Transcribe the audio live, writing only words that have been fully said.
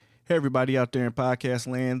Hey, everybody out there in podcast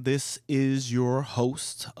land. This is your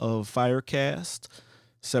host of Firecast,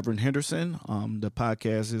 Severin Henderson. The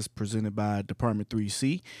podcast is presented by Department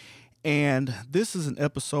 3C. And this is an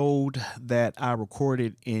episode that I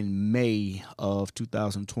recorded in May of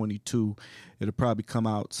 2022. It'll probably come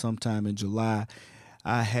out sometime in July.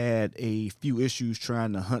 I had a few issues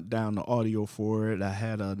trying to hunt down the audio for it. I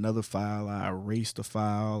had another file. I erased the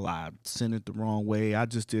file. I sent it the wrong way. I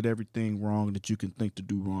just did everything wrong that you can think to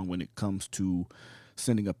do wrong when it comes to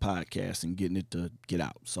sending a podcast and getting it to get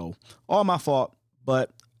out. So all my fault, but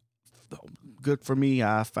good for me.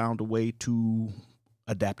 I found a way to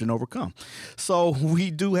adapt and overcome. So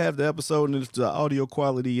we do have the episode, and if the audio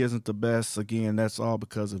quality isn't the best, again, that's all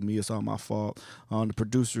because of me. It's all my fault. The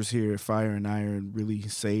producers here at Fire and Iron really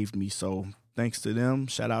saved me, so thanks to them.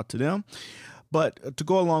 Shout out to them. But to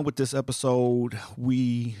go along with this episode,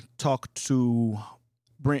 we talked to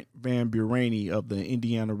Brent Van Buren of the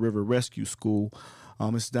Indiana River Rescue School.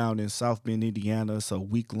 It's down in South Bend, Indiana. It's a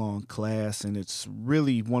week-long class, and it's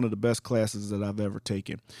really one of the best classes that I've ever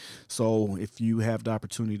taken. So if you have the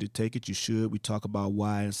opportunity to take it, you should. We talk about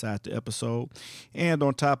why inside the episode. And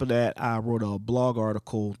on top of that, I wrote a blog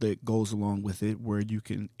article that goes along with it where you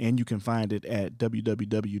can find it at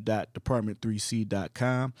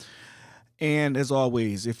www.department3c.com. And as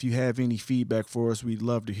always, if you have any feedback for us, we'd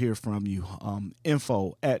love to hear from you.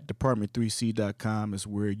 Info@department3c.com is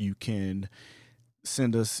where you can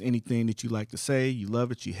send us anything that you like to say. You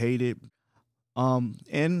love it, you hate it.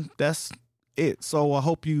 And that's it. So I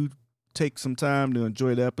hope you take some time to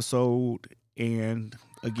enjoy the episode. And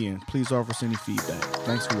again, please offer us any feedback.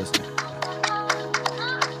 Thanks for listening.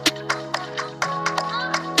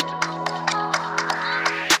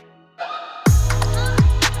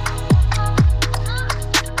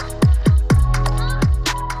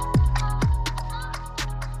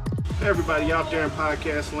 Hey, everybody out there in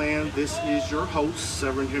podcast land, this is your host,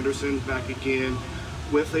 Severin Henderson, back again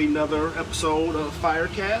with another episode of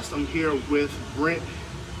Firecast. I'm here with Brent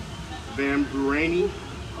Van Buren.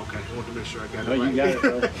 Okay, I want to make sure I got it right. You got it,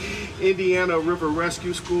 bro. Indiana River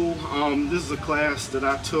Rescue School. This is a class that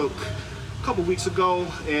I took a couple weeks ago,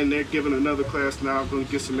 and they're giving another class now. I'm going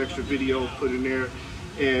to get some extra video put in there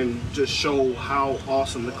and just show how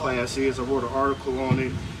awesome the class is. I wrote an article on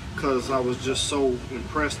it because I was just so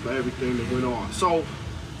impressed by everything that went on. So,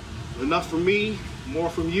 enough from me, more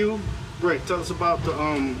from you. Brett, tell us about the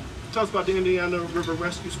Indiana River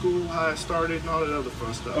Rescue School, how it started, and all that other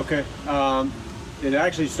fun stuff. Okay, it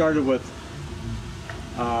actually started with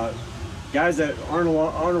guys that aren't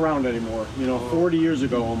around anymore. 40 years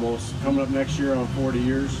ago almost. Coming up next year on 40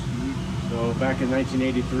 years. Mm-hmm. So back in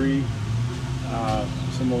 1983,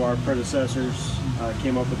 some of our predecessors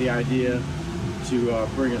came up with the idea to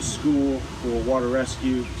bring a school for water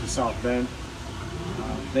rescue to South Bend.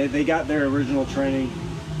 They got their original training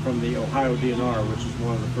from the Ohio DNR, which is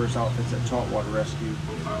one of the first outfits that taught water rescue.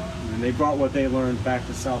 And they brought what they learned back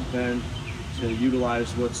to South Bend to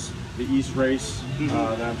utilize what's the East Race,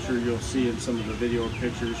 that I'm sure you'll see in some of the video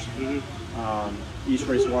pictures. East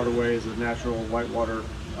Race Waterway is a natural whitewater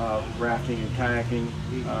rafting and kayaking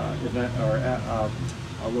event or a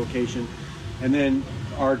location. And then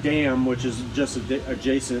our dam, which is just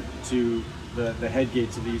adjacent to the head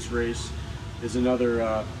gates of the East Race, is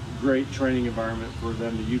another great training environment for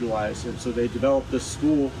them to utilize. And so they developed this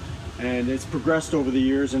school, and it's progressed over the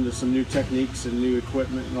years into some new techniques and new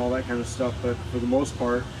equipment and all that kind of stuff. But for the most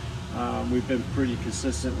part, we've been pretty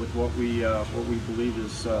consistent with what we believe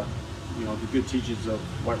is the good teachings of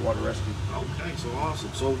whitewater rescue. Okay, so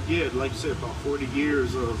awesome. So yeah, like you said, about 40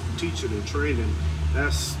 years of teaching and training.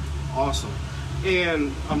 That's awesome.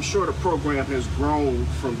 And I'm sure the program has grown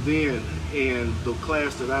from then, and the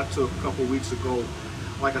class that I took a couple weeks ago,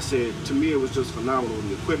 like I said, to me it was just phenomenal.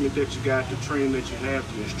 The equipment that you got, the training that you have,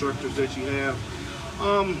 the instructors that you have.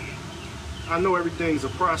 I know everything's a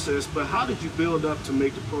process, but how did you build up to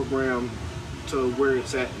make the program to where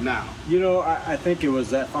it's at now? I think it was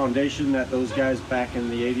that foundation that those guys back in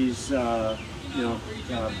the 80s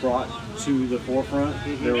brought to the forefront.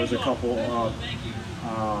 Mm-hmm. There was a couple of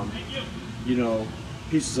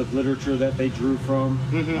pieces of literature that they drew from,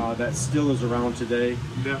 that still is around today.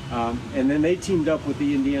 Yeah. And then they teamed up with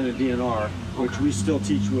the Indiana DNR, which we still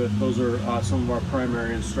teach with. Those are some of our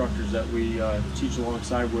primary instructors that we teach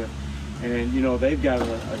alongside with. And they've got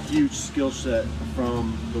a huge skill set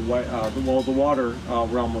from the water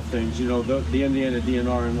realm of things. The Indiana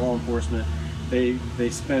DNR and law enforcement, they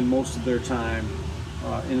spend most of their time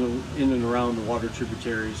in and around the water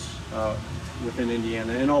tributaries within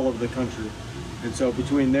Indiana and all over the country. And so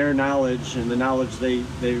between their knowledge and the knowledge they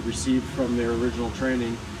received from their original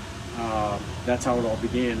training, that's how it all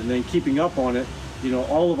began. And then keeping up on it,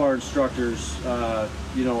 all of our instructors, are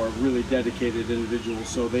really dedicated individuals.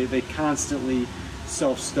 So they constantly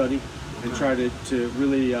self-study and try to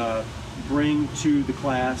really bring to the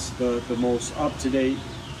class the most up-to-date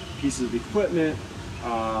pieces of equipment,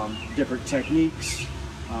 different techniques,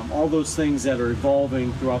 all those things that are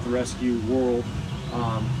evolving throughout the rescue world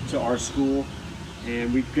to our school.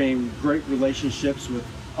 And we've gained great relationships with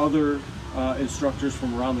other instructors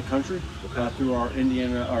from around the country through our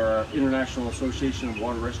International Association of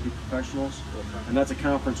Water Rescue Professionals, and that's a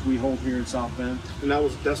conference we hold here in South Bend. And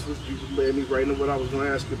that's what you led me right into what I was going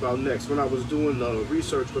to ask you about next. When I was doing the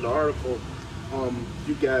research for the article,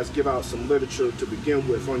 you guys give out some literature to begin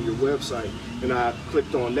with on your website, and I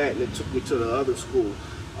clicked on that, and it took me to the other school.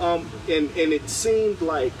 And it seemed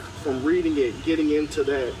like from reading it, getting into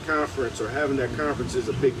that conference or having that conference is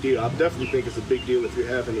a big deal. I definitely think it's a big deal if you're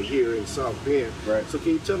having it here in South Bend. Right. So can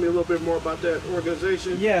you tell me a little bit more about that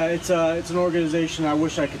organization? Yeah, it's an organization. I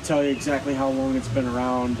wish I could tell you exactly how long it's been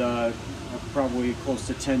around. Probably close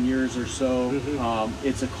to 10 years or so. Mm-hmm.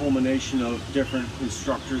 It's a culmination of different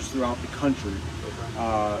instructors throughout the country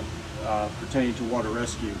pertaining to water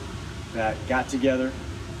rescue that got together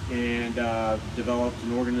and developed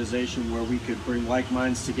an organization where we could bring like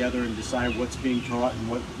minds together and decide what's being taught and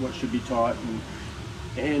what should be taught,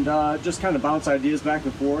 and just kind of bounce ideas back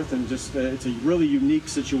and forth, and just it's a really unique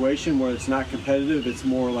situation where it's not competitive, it's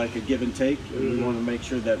more like a give and take, and we want to make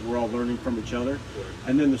sure that we're all learning from each other.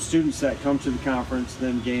 And then the students that come to the conference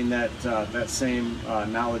then gain that same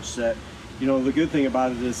knowledge set. The good thing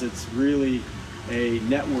about it is it's really a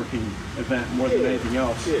networking event more than anything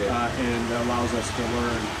else, and allows us to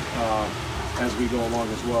learn as we go along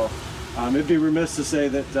as well. It'd be remiss to say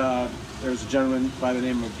that there's a gentleman by the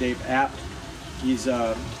name of Dave Apt. He's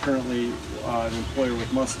currently an employer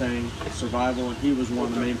with Mustang Survival, and he was one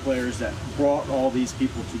of the main players that brought all these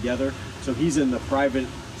people together. So he's in the private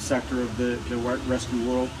sector of the rescue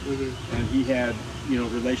world, and he had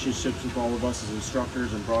relationships with all of us as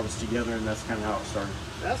instructors and brought us together, and that's kind of how it started.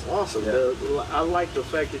 That's awesome. Yeah. I like the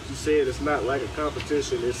fact that you said it's not like a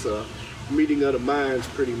competition, it's a meeting of the minds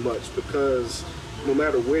pretty much, because no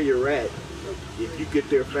matter where you're at, if you get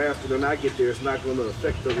there faster than I get there, it's not going to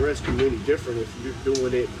affect the rescue any different if you're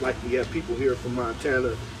doing it like we have people here from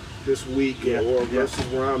Montana this week versus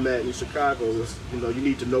where I'm at in Chicago. You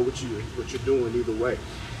need to know what you're doing either way.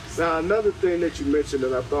 Now, another thing that you mentioned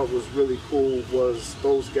that I thought was really cool was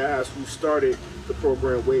those guys who started the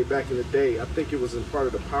program way back in the day. I think it was in part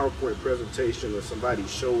of the PowerPoint presentation, or somebody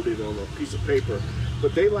showed it on a piece of paper,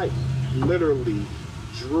 but they literally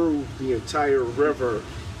drew the entire river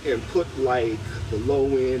and put the low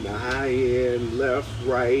end, the high end, left,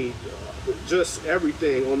 right, just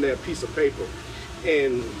everything on that piece of paper.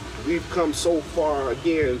 And we've come so far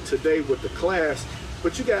again today with the class,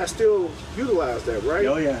 but you guys still utilize that, right?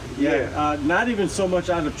 Oh yeah. Not even so much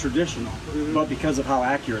out of tradition, but because of how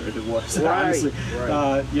accurate it was. Right. Honestly,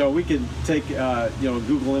 right. We could take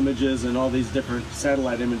Google Images and all these different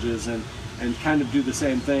satellite images and kind of do the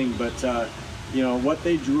same thing, but what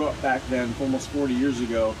they drew up back then, almost 40 years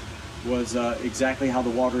ago, was exactly how the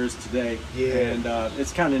water is today. Yeah. And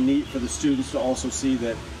it's kind of neat for the students to also see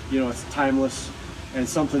that it's timeless, and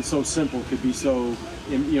something so simple could be so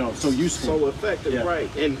useful, so effective. Right.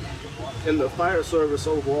 And in the fire service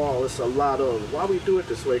overall, it's a lot of why we do it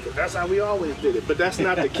this way, because that's how we always did it. But that's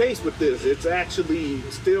not the case with this. It's actually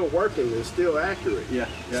still working and still accurate. Yeah.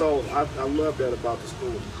 So I love that about the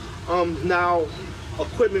school. Now,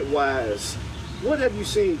 equipment wise, what have you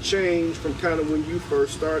seen change from kind of when you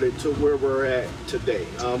first started to where we're at today?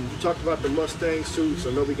 You talked about the Mustang suits.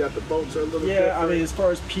 I know we got the boats a little bit. Yeah, I mean, as far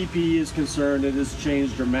as PPE is concerned, it has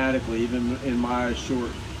changed dramatically, even in my short,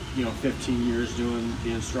 15 years doing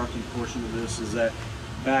the instructing portion of this. Is that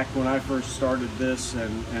back when I first started this,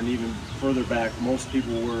 and even further back, most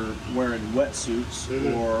people were wearing wetsuits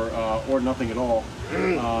or nothing at all.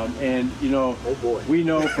 And oh boy. we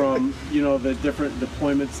know from the different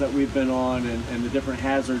deployments that we've been on and the different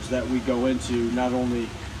hazards that we go into, not only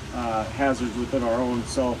hazards within our own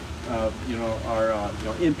self, our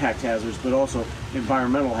impact hazards, but also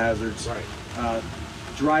environmental hazards. Right.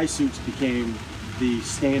 Dry suits became the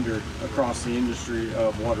standard across the industry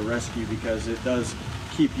of water rescue, because it does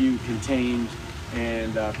keep you contained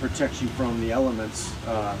and protects you from the elements.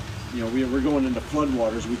 We're going into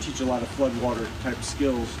floodwaters. We teach a lot of floodwater type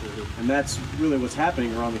skills, and that's really what's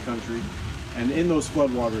happening around the country. And in those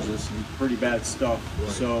floodwaters is some pretty bad stuff.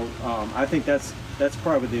 Right. So I think that's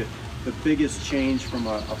probably the biggest change from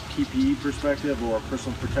a PPE perspective, or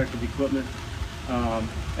personal protective equipment.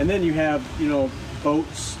 And then you have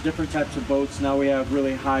boats, different types of boats. Now we have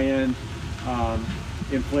really high-end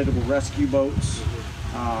inflatable rescue boats,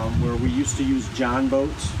 where we used to use John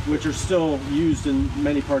boats, which are still used in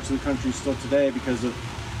many parts of the country still today because of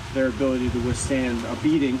their ability to withstand a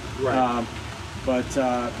beating. Right. But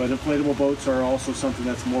inflatable boats are also something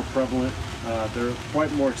that's more prevalent. They're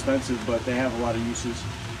quite more expensive, but they have a lot of uses.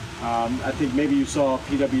 I think maybe you saw a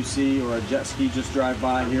PWC or a jet ski just drive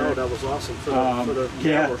by here. No, that was awesome for the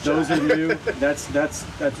yeah, camera those shot. are new.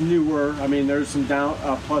 That's newer. I mean, there's some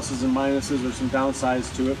pluses and minuses. There's some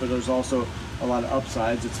downsides to it, but there's also a lot of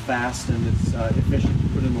upsides. It's fast and it's efficient to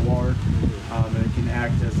put in the water, and it can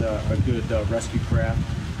act as a good rescue craft.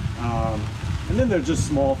 And then there's just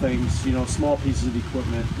small things, you know, small pieces of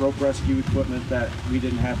equipment, rope rescue equipment that we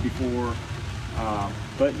didn't have before.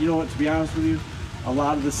 But you know what, to be honest with you, a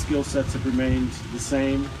lot of the skill sets have remained the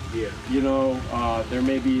same. Yeah. You know, there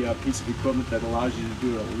may be a piece of equipment that allows you to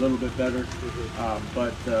do it a little bit better,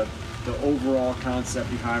 but the overall concept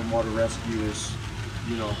behind water rescue is,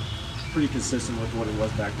 you know, pretty consistent with what it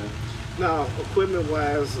was back then. Now,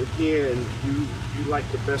 equipment-wise, again, you like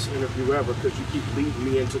the best interview ever because you keep leading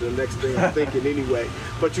me into the next thing I'm thinking anyway.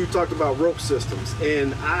 But you talked about rope systems,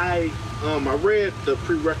 and I read the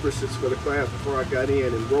prerequisites for the class before I got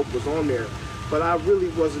in, and rope was on there. But I really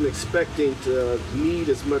wasn't expecting to need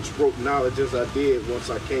as much rope knowledge as I did once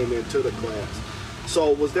I came into the class.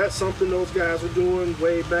 So was that something those guys were doing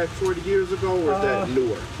way back 40 years ago, or is that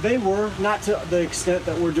newer? They were, not to the extent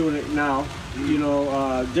that we're doing it now. You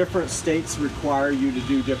know, different states require you to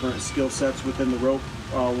do different skill sets within the rope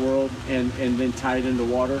world and then tie it into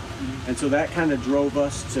water. And so that kind of drove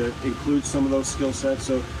us to include some of those skill sets.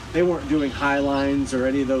 So they weren't doing high lines or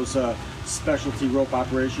any of those specialty rope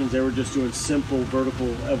operations. They were just doing simple vertical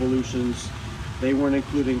evolutions. They weren't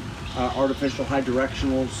including artificial high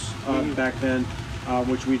directionals back then,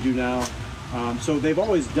 which we do now. So they've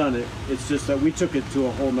always done it. It's just that we took it to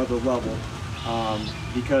a whole nother level.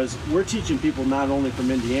 Because we're teaching people not only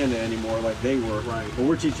from Indiana anymore like they were, right, but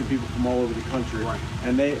we're teaching people from all over the country. Right.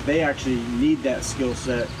 And they actually need that skill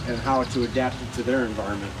set and how to adapt it to their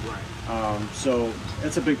environment. Right. So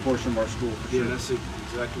it's a big portion of our school for sure. Yeah, that's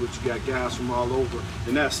exactly what you got, guys from all over.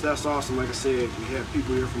 And that's awesome. Like I said, we have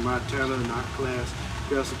people here from Montana in our class.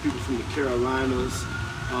 We have some people from the Carolinas.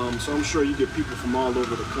 So I'm sure you get people from all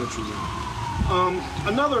over the country now.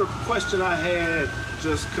 Another question I had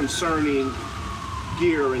just concerning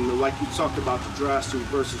gear, and like you talked about the dry suit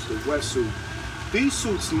versus the wet suit. These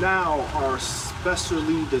suits now are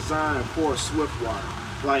specially designed for Swiftwater.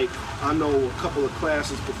 Like, I know a couple of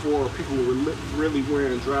classes before, people were really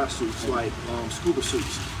wearing dry suits, like scuba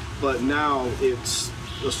suits. But now it's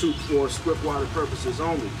a suit for Swiftwater purposes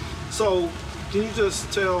only. So, can you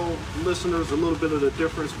just tell listeners a little bit of the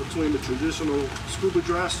difference between the traditional scuba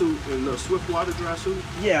dry suit and the Swiftwater dry suit?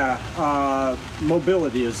 Yeah,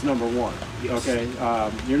 mobility is number one. Yes. Okay,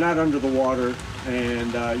 you're not under the water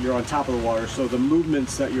and you're on top of the water, so the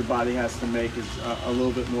movements that your body has to make is a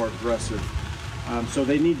little bit more aggressive. So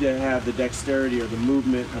they need to have the dexterity or the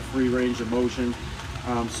movement, a free range of motion.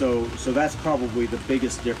 So that's probably the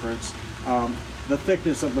biggest difference. The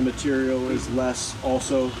thickness of the material is less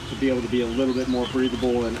also to be able to be a little bit more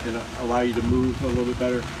breathable and allow you to move a little bit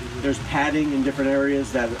better. There's padding in different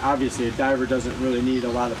areas that obviously a diver doesn't really need a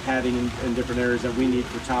lot of padding in different areas that we need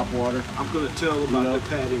for top water. I'm going to tell about the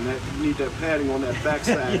padding. That you need that padding on that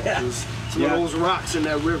backside. Yeah. Some of those rocks in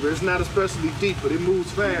that river, it's not especially deep, but it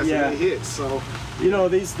moves fast and it hits. So you know,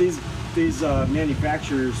 these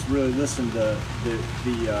manufacturers really listen to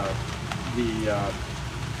the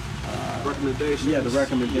recommendations. Yeah, the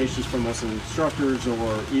recommendations from us and instructors,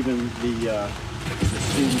 or even the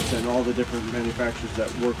students and all the different manufacturers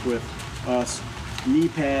that work with us. Knee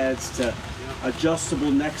pads to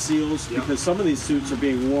adjustable neck seals, because some of these suits are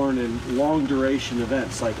being worn in long duration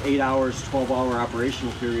events, like 8 hours, 12-hour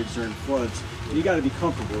operational periods during floods. You got to be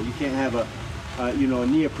comfortable. You can't have a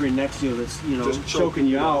neoprene neck seal that's just choking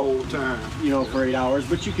you out the whole time. For 8 hours.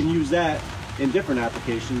 But you can use that in different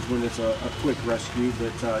applications when it's a quick rescue.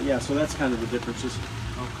 But so that's kind of the differences.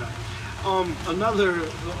 Okay. Another,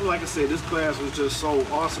 like I said, this class was just so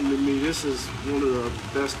awesome to me. This is one of the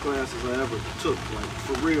best classes I ever took, like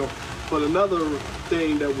for real. But another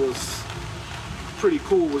thing that was pretty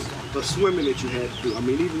cool was the swimming that you had to do. I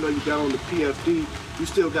mean, even though you got on the PFD, you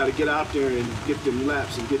still got to get out there and get them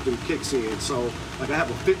laps and get them kicks in. So, like, I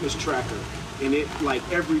have a fitness tracker And it, like,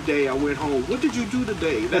 every day I went home, what did you do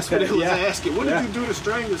today? That's what it was asking. What did you do to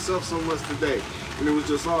strain yourself so much today? And it was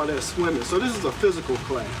just all that swimming. So this is a physical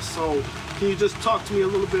class. So can you just talk to me a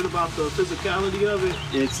little bit about the physicality of it?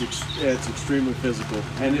 It's extremely physical,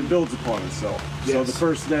 and it builds upon itself. Yes. So the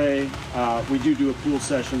first day, we do a pool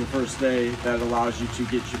session the first day that allows you to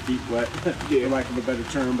get your feet wet, for lack of a better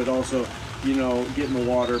term, but also, you know, get in the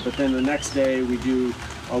water. But then the next day we do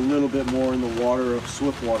a little bit more in the water of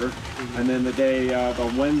swift water. And then the day,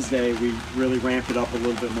 on Wednesday, we really ramp it up a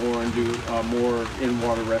little bit more and do more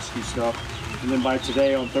in-water rescue stuff. And then by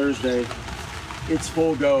today, on Thursday, it's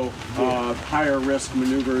full go, higher risk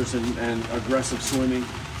maneuvers and aggressive swimming.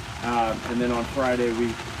 And then on Friday,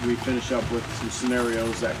 we finish up with some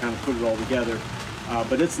scenarios that kind of put it all together.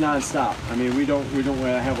 But it's nonstop. I mean, we don't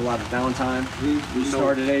have a lot of downtime. We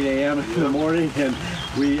start at 8 a.m. in the morning and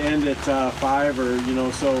we end at 5 or, you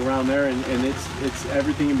know, so around there. And it's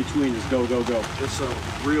everything in between is go, go, go. It's a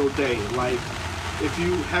real day. Like, if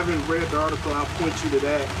you haven't read the article, I'll point you to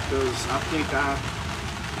that because I think I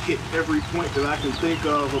hit every point that I can think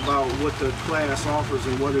of about what the class offers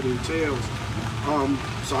and what it entails.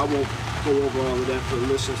 So I won't go over all of that for the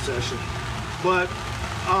listening session. But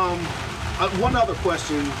one other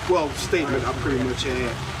question, statement I pretty much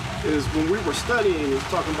had, is when we were studying, it was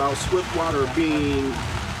talking about Swiftwater being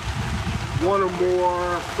 1 or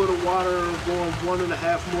more foot of water going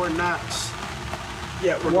 1.5 more knots.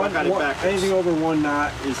 Yeah, anything over 1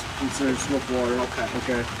 knot is considered Swiftwater.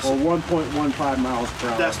 Okay. Or 1.15 miles per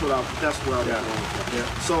hour. That's what I was going with. Yeah.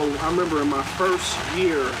 So I remember in my first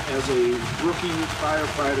year as a rookie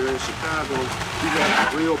firefighter in Chicago, we had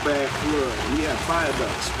a real bad flood. We had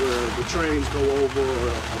viaducts where the trains go over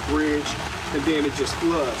a bridge and then it just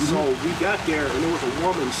floods. So we got there and there was a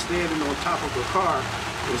woman standing on top of her car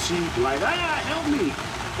and she like, help me.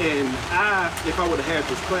 And if I would have had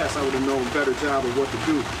this class, I would have known a better job of what to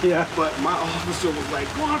do. Yeah. But my officer was like,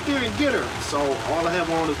 go out there and get her. So all I have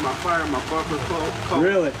on is my fire and my bunker coat.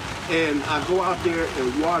 Really? And I go out there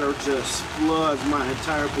and water just floods my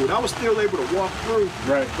entire boot. I was still able to walk through.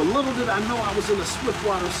 Right. But little did I know I was in a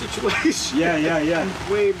Swiftwater situation. Yeah.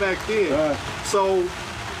 Way back then. So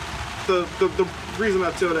the reason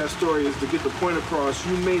I tell that story is to get the point across.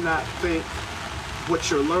 You may not think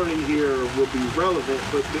what you're learning here will be relevant,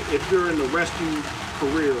 but if you're in the rescue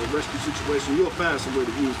career or rescue situation, you'll find some way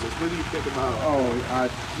to use this. What do you think about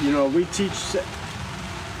it?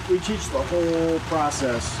 We teach the whole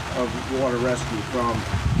process of water rescue, from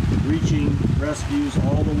reaching rescues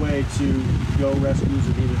all the way to go rescues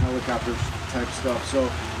and even helicopter type stuff. So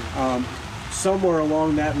somewhere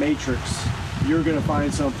along that matrix, you're going to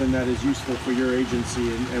find something that is useful for your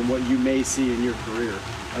agency and what you may see in your career.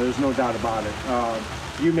 There's no doubt about it.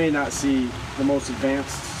 You may not see the most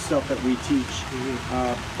advanced stuff that we teach,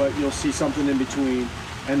 but you'll see something in between.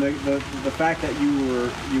 And the fact that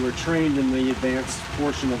you were trained in the advanced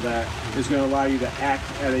portion of that is going to allow you to act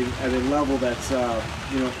at a level that's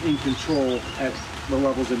in control at the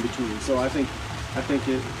levels in between. So I think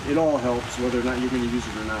it all helps whether or not you're going to use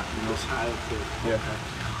it or not. That's how it could. Yeah.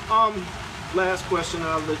 Okay. Last question,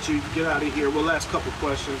 I'll let you get out of here. Well, last couple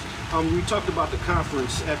questions. We talked about the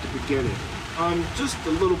conference at the beginning. Just a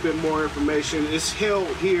little bit more information. It's held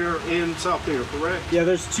here in South Bend, correct? Yeah,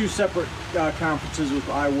 there's 2 separate conferences with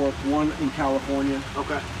iWork. One in California,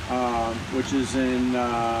 okay, which is in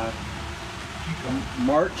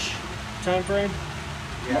March timeframe.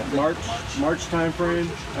 Yeah, March timeframe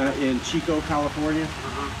in Chico, California,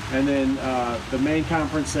 and then the main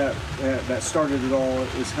conference that started it all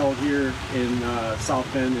is held here in South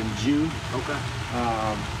Bend in June. Okay.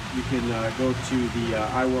 You can go to the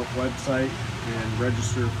iWork website and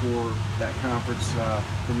register for that conference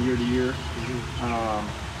from year to year.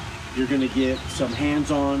 You're going to get some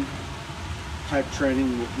hands-on type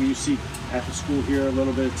training. We see at the school here a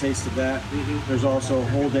little bit of taste of that. There's also a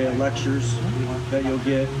whole day of lectures that you'll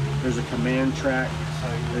get. There's a command track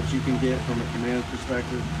that you can get from a command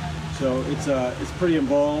perspective. So it's pretty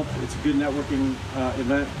involved. It's a good networking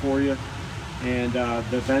event for you. And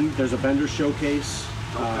there's a vendor showcase,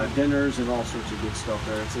 dinners, and all sorts of good stuff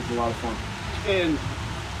there. It's a lot of fun. And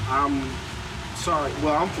I'm sorry,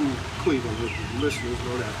 I'm from Cleveland, if the listeners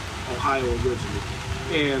know that, Ohio originally.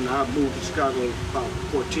 And I moved to Chicago about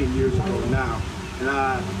 14 years ago now. And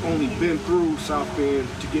I've only been through South Bend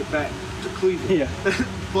to get back to Cleveland. Yeah.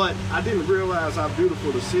 But I didn't realize how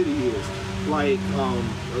beautiful the city is. Like,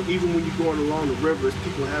 even when you're going along the rivers,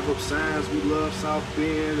 people have up signs, we love South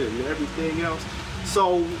Bend and everything else.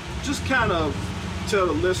 So just kind of tell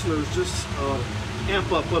the listeners, just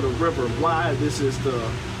amp up for the river, why this is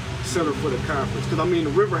the center for the conference? Because I mean,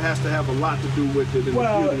 the river has to have a lot to do with it and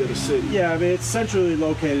the beauty of the city. Yeah, I mean, it's centrally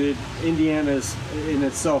located. Indiana is in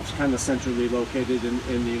itself kind of centrally located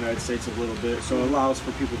in the United States a little bit, so it allows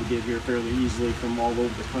for people to get here fairly easily from all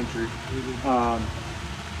over the country.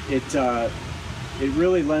 It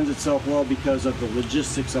really lends itself well because of the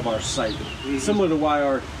logistics of our site, similar to why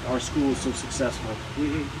our school is so successful.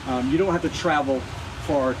 You don't have to travel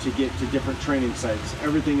far to get to different training sites.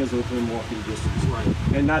 Everything is within walking distance. Right.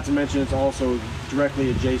 And not to mention, it's also directly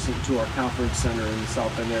adjacent to our conference center in the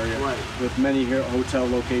South Bend area, Right. with many hotel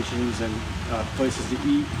locations and places to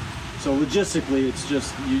eat. So logistically, it's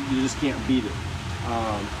just you just can't beat it.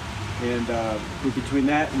 Between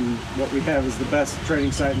that and what we have is the best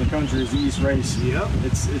training site in the country is the East Race. Yep.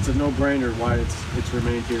 It's a no-brainer why it's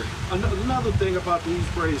remained here. Another thing about the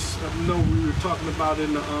East Race, I know we were talking about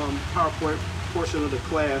in the PowerPoint portion of the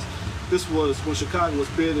class, this was when Chicago was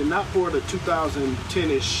bidding, not for the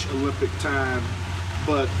 2010-ish Olympic time,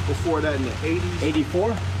 but before that in the 80s.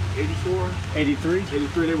 84? 84? 83?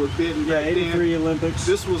 83, they were bidding Yeah, back 83 then. Olympics.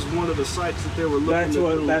 This was one of the sites that they were looking to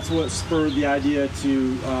do. That's what spurred the idea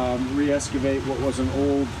to re-excavate what was an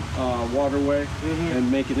old waterway and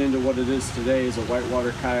make it into what it is today, is a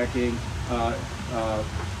whitewater kayaking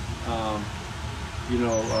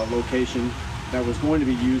location that was going to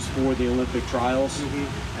be used for the Olympic trials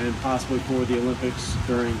and possibly for the Olympics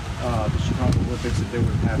during the Chicago Olympics if they would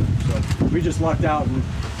have happened. So we just lucked out, and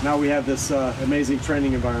now we have this amazing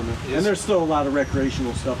training environment. Yes. And there's still a lot of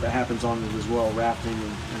recreational stuff that happens on it as well, rafting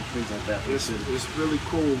and things like that. It's really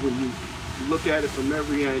cool when you look at it from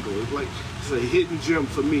every angle. It's a hidden gem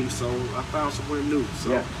for me, so I found somewhere new. So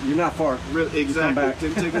yeah, you're not far. Really, exactly. back.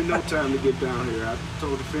 It didn't take me no time to get down here. I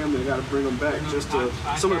told the family I got to bring them back. Just to,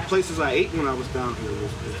 some of the places I ate when I was down here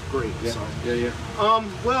was great. Yeah, So. yeah.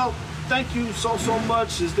 Well, thank you so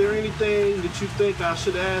much. Is there anything that you think I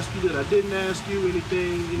should ask you that I didn't ask you?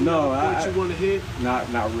 Anything? Any other points you want to hit?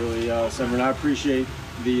 Not really, Severin. I appreciate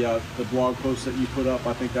the blog post that you put up.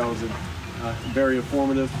 I think that was very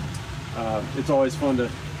informative. It's always fun to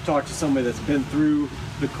talk to somebody that's been through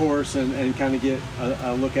the course and kind of get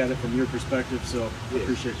a look at it from your perspective. So I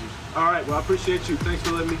appreciate you. All right. Well, I appreciate you. Thanks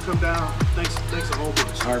for letting me come down. Thanks a whole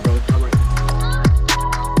bunch. All right, brother. All right.